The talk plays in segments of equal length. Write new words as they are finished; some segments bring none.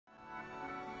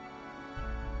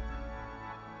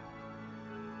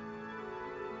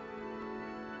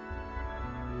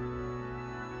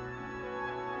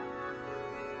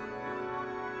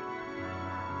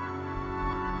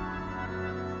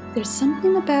There's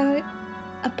something about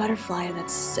a butterfly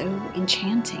that's so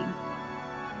enchanting,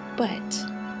 but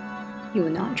you will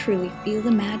not truly feel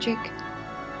the magic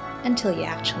until you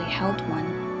actually held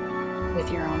one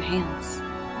with your own hands.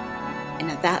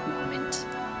 And at that moment,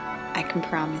 I can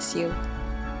promise you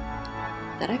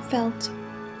that I felt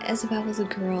as if I was a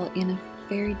girl in a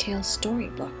fairy tale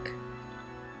storybook.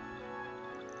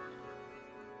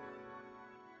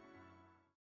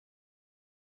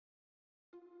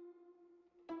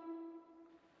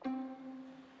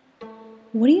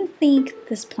 What do you think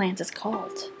this plant is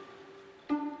called?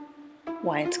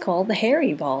 Why, it's called the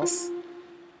hairy balls.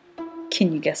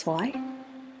 Can you guess why?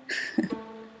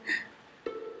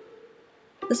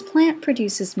 This plant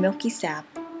produces milky sap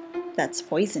that's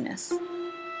poisonous,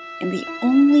 and the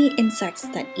only insects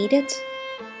that eat it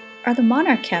are the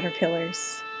monarch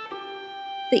caterpillars.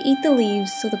 They eat the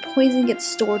leaves so the poison gets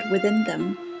stored within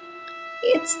them.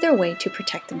 It's their way to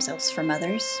protect themselves from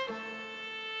others.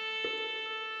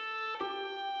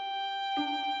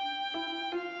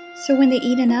 So when they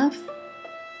eat enough,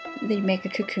 they make a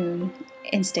cocoon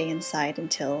and stay inside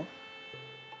until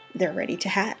they're ready to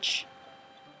hatch.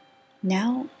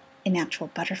 Now an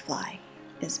actual butterfly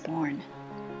is born.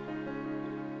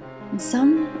 And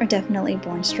some are definitely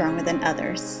born stronger than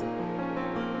others.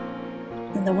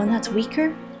 And the one that's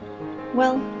weaker,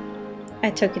 well, I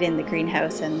took it in the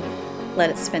greenhouse and let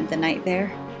it spend the night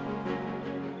there.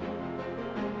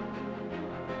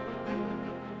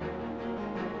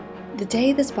 The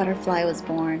day this butterfly was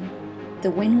born,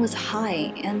 the wind was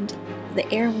high and the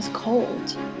air was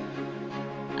cold.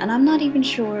 And I'm not even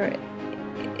sure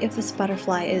if this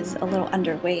butterfly is a little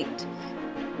underweight,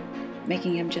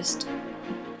 making him just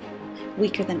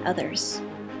weaker than others.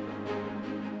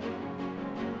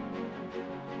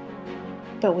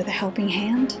 But with a helping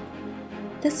hand,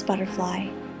 this butterfly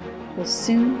will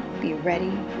soon be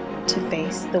ready to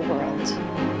face the world.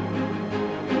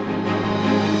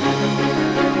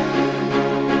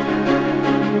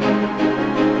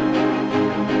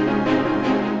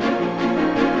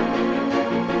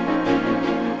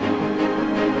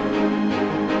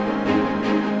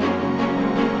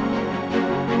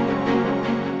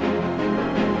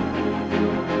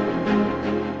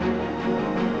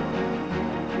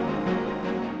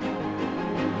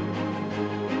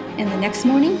 And the next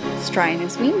morning, it's drying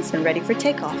his wings and ready for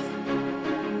takeoff.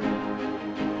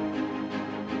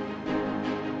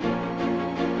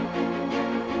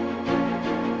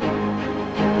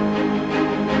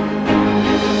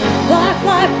 Fly,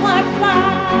 fly, fly,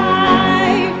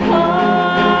 fly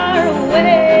far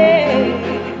away.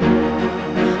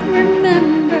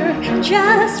 Remember,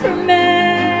 just remember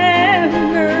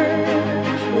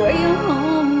where your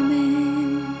home is.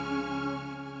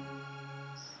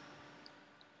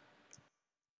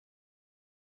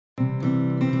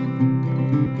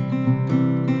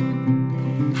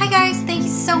 Hi guys, thank you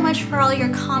so much for all your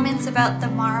comments about the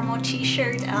Marimo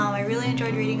t-shirt. I really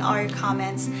enjoyed reading all your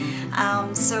comments.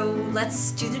 So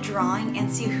let's do the drawing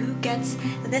and see who gets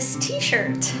this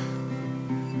t-shirt.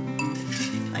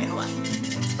 Wait, hold on.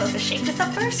 I'm supposed to shake this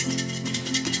up first?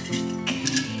 Okay.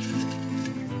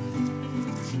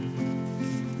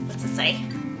 What's it say?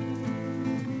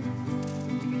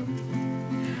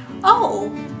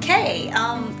 Oh, Kay.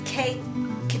 Kay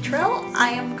Kittrell. I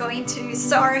am going to,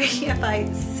 sorry if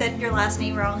I said your last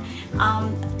name wrong,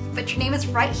 but your name is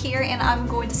right here and I'm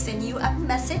going to send you a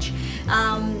message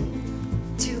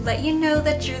to let you know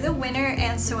that you're the winner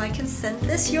and so I can send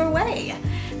this your way.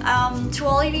 To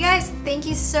all of you guys, thank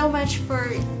you so much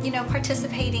for,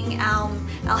 participating. I'll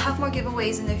have more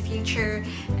giveaways in the future,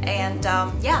 and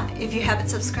yeah, if you haven't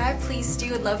subscribed, please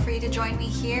do. I'd love for you to join me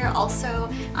here. Also,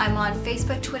 I'm on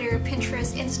Facebook, Twitter,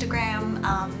 Pinterest, Instagram,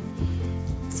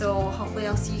 so hopefully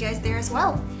I'll see you guys there as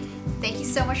well. Thank you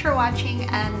so much for watching,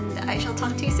 and I shall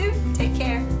talk to you soon. Take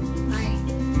care.